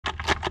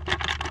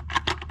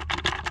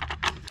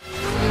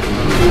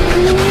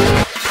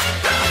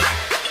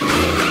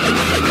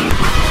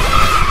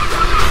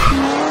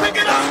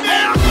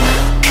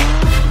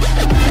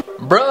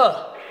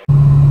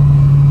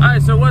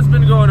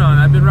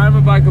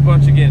a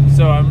bunch again.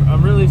 So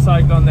I'm really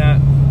psyched on that.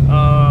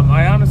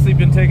 I honestly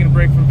been taking a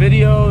break from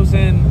videos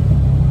and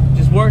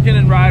just working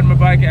and riding my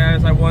bike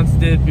as I once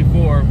did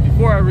before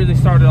I really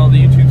started all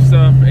the YouTube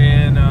stuff.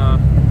 And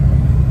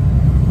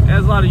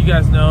as a lot of you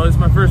guys know, it's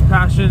my first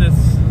passion.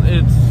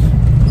 It's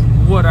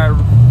what I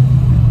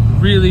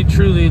really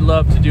truly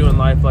love to do in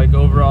life, like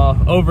overall,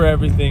 over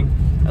everything.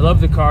 I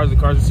love the cars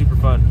are super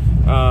fun.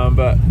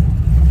 But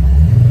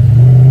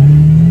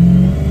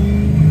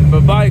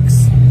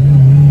bikes,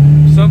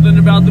 something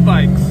about the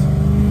bikes.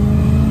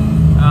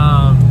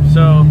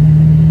 So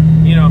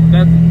you know,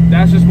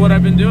 that's just what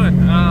I've been doing.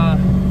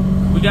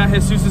 We got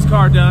Jesus's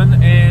car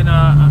done, and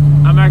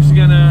I'm actually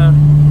gonna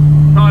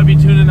probably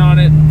be tuning on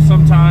it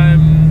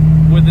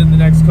sometime within the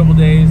next couple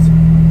days,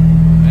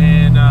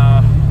 and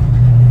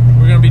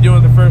we're gonna be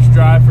doing the first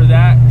drive for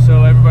that,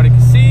 so everybody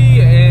can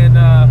see and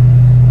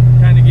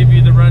kind of give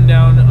you the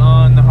rundown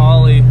on the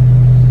Holly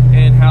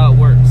and how it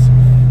works.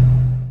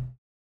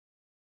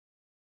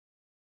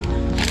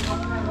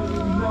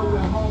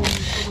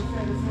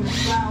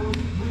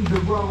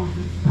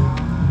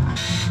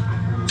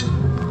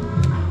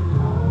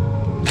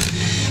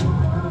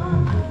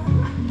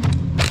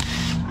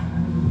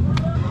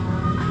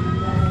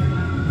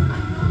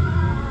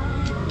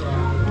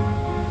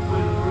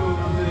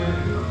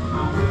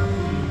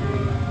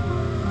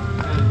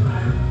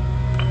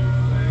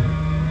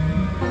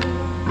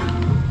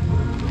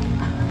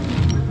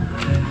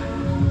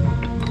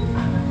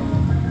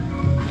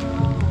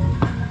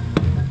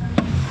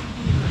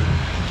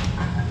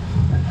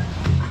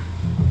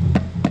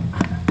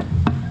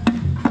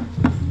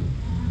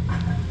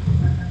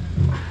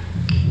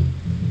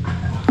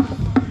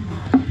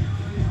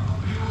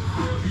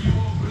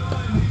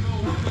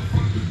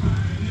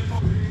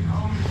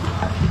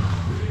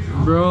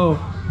 Bro,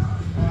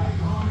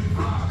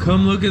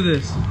 come look at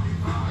this.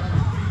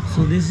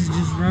 So this is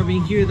just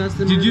rubbing here, that's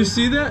the Did metal? you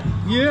see that?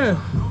 Yeah.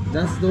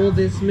 That's all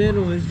this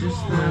metal is just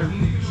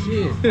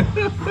shit.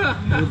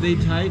 Will they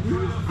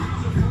tighten?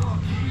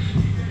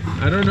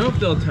 I don't know if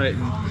they'll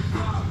tighten.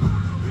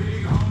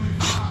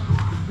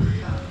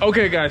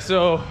 Okay guys,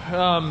 so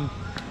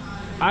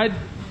I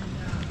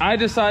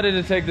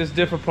decided to take this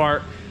diff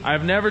apart.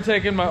 I've never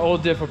taken my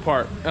old diff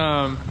apart.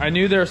 I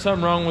knew there was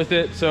something wrong with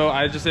it, so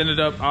I just ended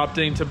up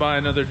opting to buy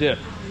another diff.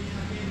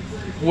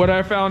 What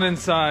I found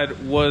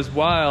inside was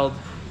wild.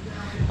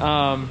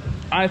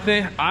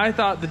 I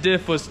thought the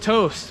diff was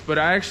toast, but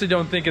I actually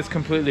don't think it's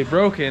completely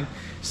broken.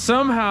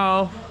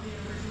 Somehow,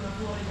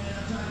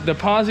 the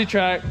posi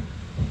track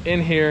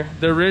in here,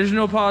 the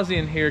original posi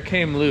in here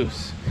came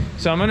loose.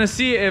 So I'm gonna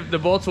see if the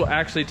bolts will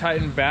actually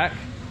tighten back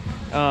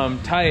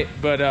tight,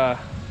 but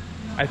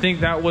I think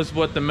that was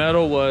what the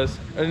metal was.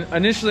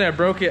 Initially I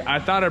broke it, I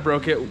thought I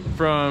broke it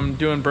from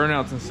doing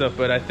burnouts and stuff,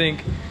 but I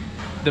think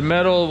the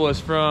metal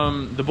was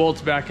from the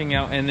bolts backing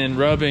out and then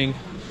rubbing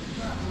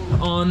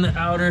on the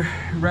outer,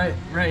 right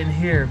in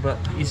here. But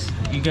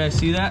you guys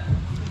see that?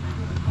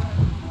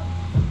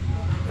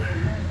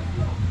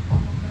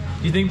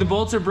 You think the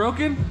bolts are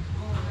broken?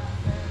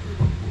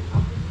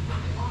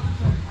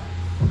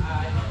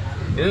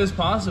 It is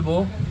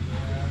possible.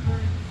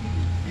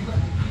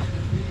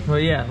 Well,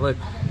 yeah, look.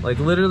 Like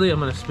literally, I'm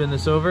gonna spin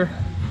this over.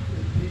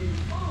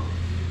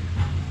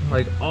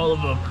 Like all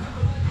of them.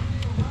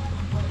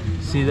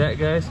 See that,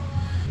 guys?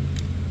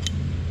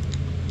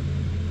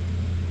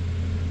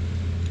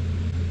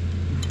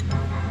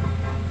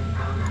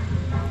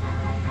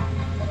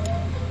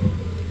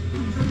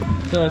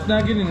 So it's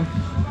not getting,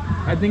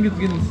 I think it's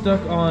getting stuck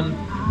on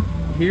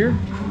here.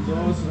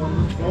 Those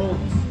on the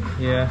bolts.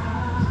 Yeah.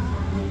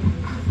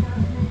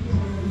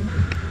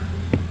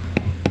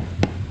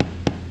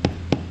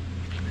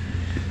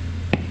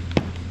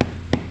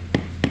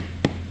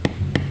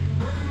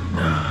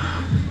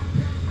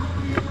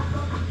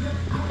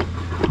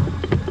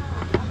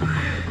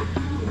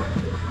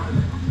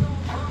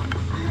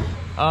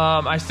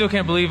 I still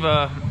can't believe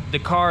the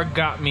car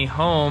got me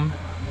home.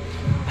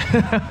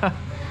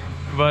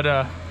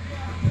 But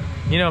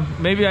you know,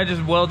 maybe I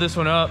just weld this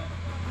one up.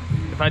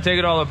 If I take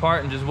it all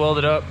apart and just weld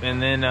it up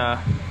and then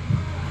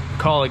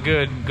call it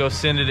good, go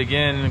send it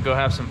again and go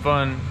have some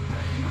fun,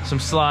 some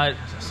slide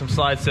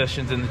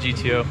sessions in the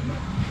GTO.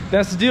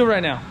 That's the deal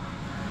right now.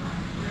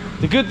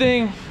 The good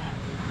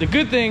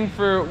thing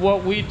for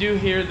what we do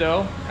here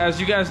though, as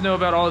you guys know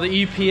about all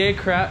the EPA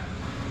crap,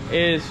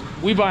 is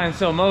we buy and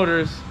sell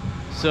motors.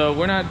 So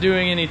we're not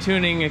doing any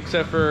tuning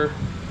except for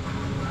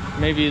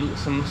maybe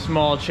some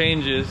small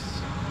changes.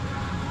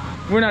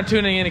 We're not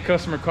tuning any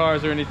customer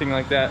cars or anything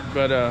like that.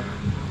 But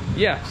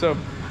yeah, so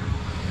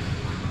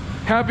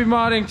happy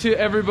modding to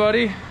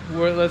everybody.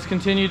 Let's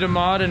continue to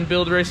mod and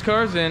build race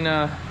cars and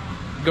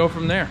go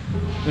from there.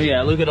 But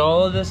yeah, look at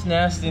all of this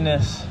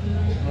nastiness.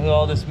 Look at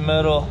all this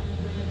metal.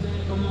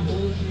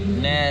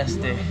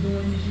 Nasty.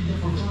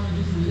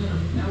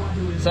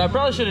 So I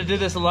probably should have did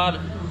this a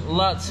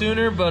lot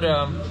sooner, but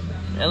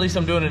at least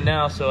I'm doing it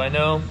now, so I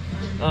know.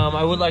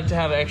 I would like to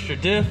have an extra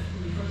diff,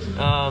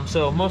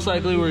 so most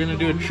likely we're gonna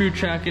do a true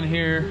track in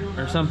here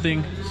or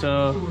something.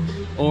 So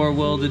or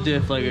weld the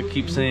diff like I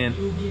keep saying.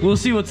 We'll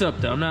see what's up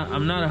though. I'm not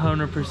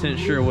 100%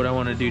 sure what I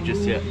want to do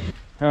just yet.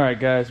 All right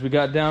guys, we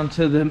got down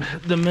to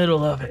the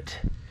middle of it.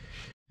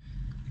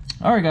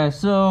 All right guys,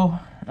 so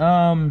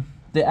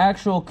the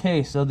actual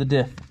case of the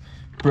diff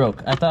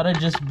broke. I thought I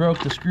just broke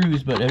the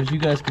screws, but as you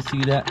guys can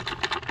see that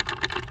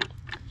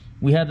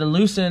we had to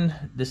loosen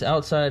this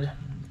outside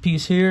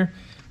piece here,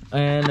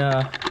 and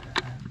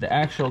the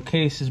actual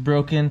case is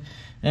broken.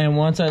 And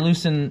once I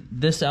loosen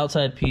this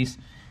outside piece,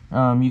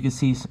 you can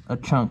see a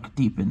chunk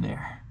deep in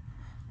there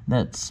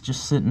that's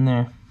just sitting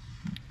there.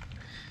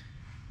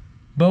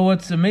 But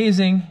what's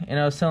amazing, and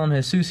I was telling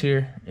Jesus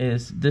here,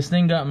 is this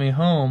thing got me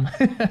home,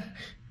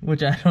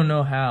 which I don't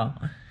know how.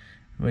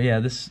 But yeah,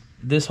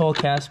 this whole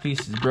cast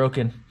piece is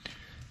broken.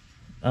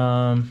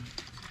 I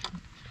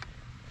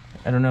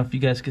don't know if you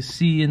guys can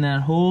see in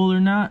that hole or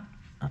not,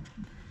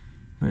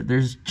 but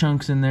there's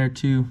chunks in there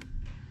too.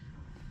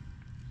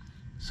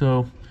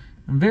 So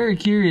I'm very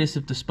curious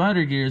if the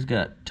spider gears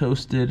got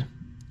toasted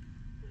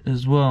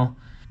as well.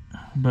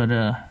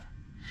 But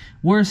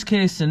worst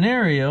case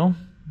scenario,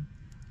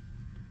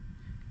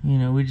 you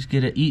know, we just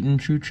get an Eaton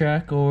True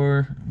Track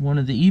or one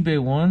of the eBay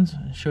ones.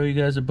 Show you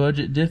guys a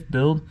budget diff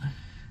build.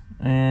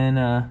 And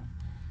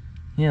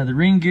yeah, the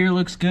ring gear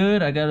looks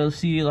good. I gotta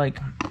see like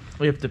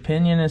if the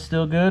pinion is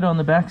still good on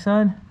the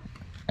backside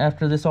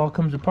after this all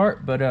comes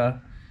apart. But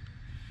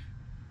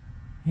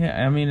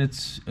yeah, I mean,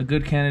 it's a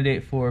good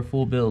candidate for a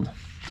full build.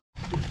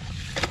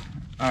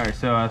 All right,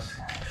 so I was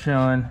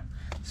showing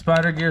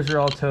spider gears are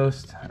all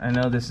toast. I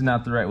know this is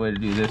not the right way to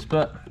do this,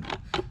 but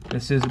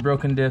this is a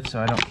broken diff, so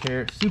I don't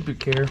super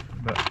care.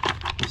 But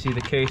you see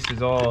the case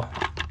is all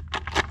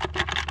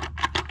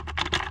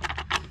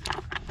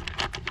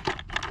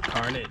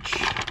carnage.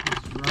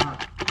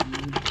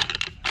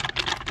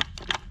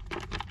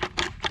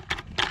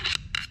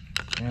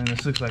 And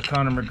this looks like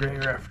Conor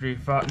McGregor after he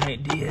fought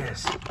Nate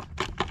Diaz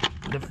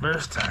the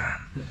first time.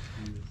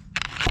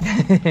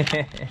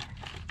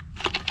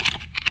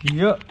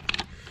 Yup.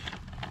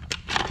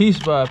 Piece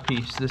by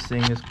piece, this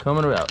thing is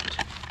coming about.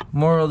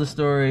 Moral of the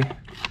story: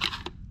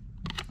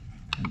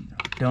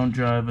 don't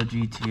drive a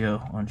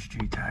GTO on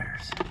street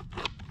tires.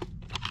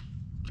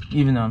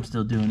 Even though I'm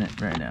still doing it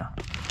right now.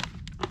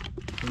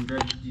 Don't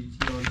drive the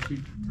GTO on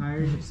street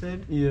tires, you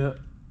said? Yeah.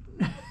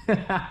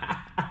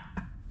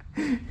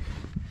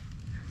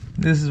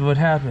 This is what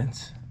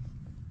happens.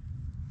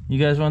 You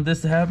guys want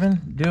this to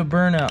happen? Do a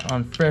burnout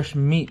on fresh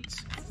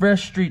meats,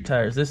 fresh street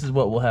tires. This is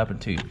what will happen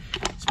to you,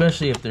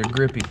 especially if they're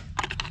grippy.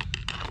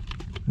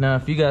 Now,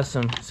 if you got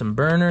some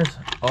burners,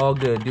 all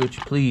good. Do what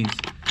you please.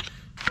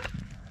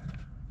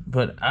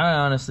 But I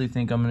honestly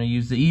think I'm gonna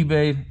use the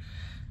eBay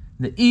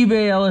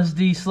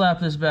LSD, slap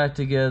this back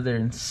together,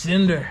 and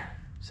cinder.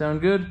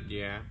 Sound good?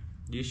 Yeah,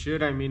 you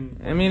should. I mean,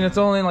 it's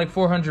only like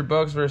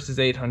 $400 versus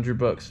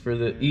 $800 for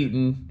the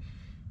Eaton.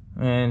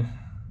 And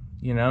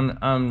you know,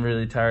 I'm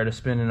really tired of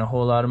spending a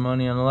whole lot of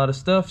money on a lot of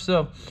stuff.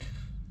 So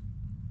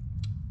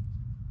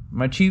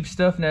my cheap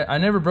stuff, I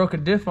never broke a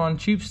diff on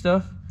cheap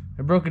stuff.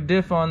 I broke a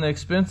diff on the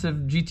expensive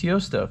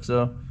GTO stuff.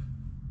 So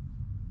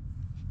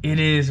it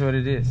is what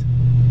it is.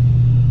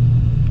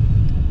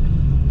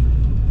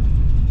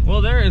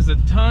 Well, there is a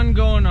ton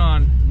going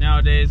on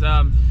nowadays.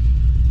 I'm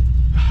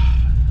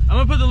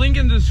gonna put the link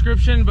in the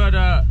description, but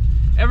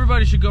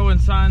everybody should go and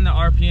sign the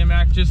RPM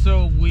Act just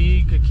so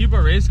we could keep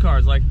our race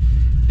cars. Like,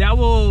 that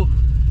will,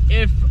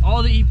 if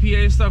all the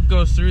EPA stuff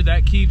goes through,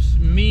 that keeps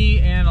me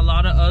and a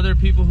lot of other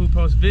people who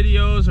post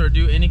videos or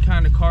do any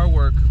kind of car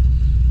work,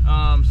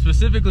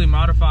 specifically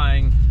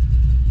modifying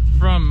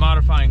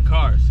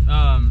cars.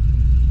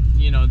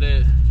 You know,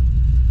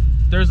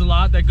 there's a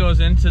lot that goes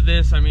into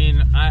this. I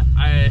mean,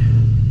 I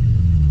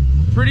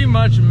pretty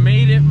much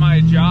made it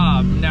my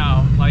job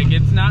now. Like,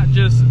 it's not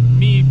just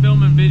me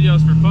filming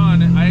videos for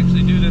fun. I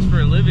actually do this for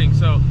a living.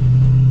 So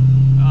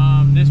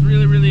this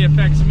really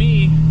affects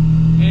me.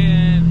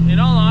 And in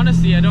all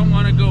honesty, I don't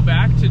want to go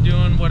back to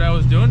doing what I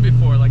was doing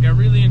before. Like, I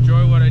really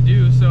enjoy what I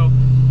do. So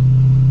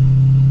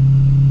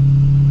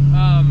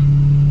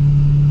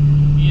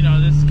you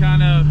know, this is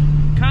kind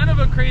of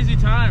a crazy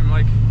time.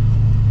 Like,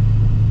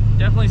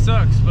 definitely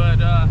sucks, but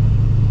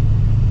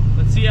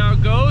let's see how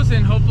it goes,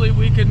 and hopefully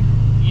we can,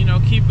 you know,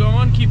 keep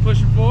going, keep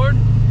pushing forward.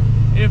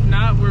 If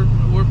not,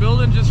 we're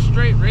building just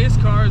straight race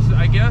cars,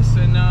 I guess,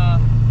 and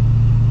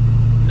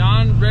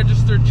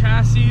non-registered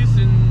chassis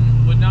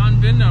and with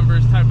non-VIN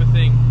numbers type of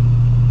thing.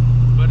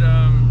 But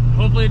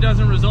hopefully it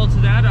doesn't result to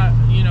that.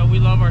 You know, we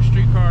love our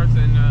street cars,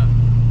 and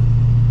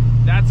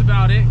that's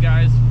about it,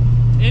 guys.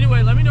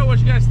 Anyway, let me know what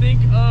you guys think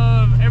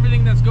of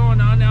everything that's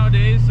going on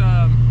nowadays.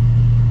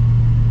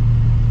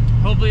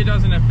 Hopefully it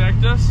doesn't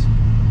affect us,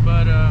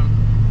 but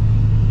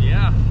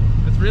yeah,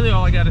 that's really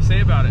all I got to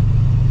say about it.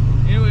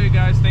 Anyway,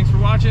 guys, thanks for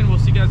watching. We'll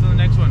see you guys on the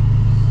next one.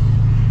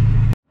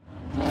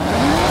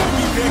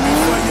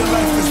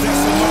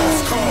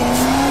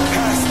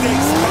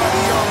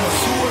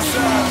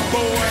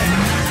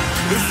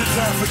 It's the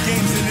time for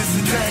games and it's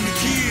the time to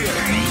kill.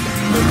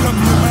 Make up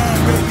your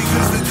mind, baby,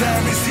 cause the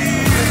time is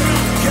here.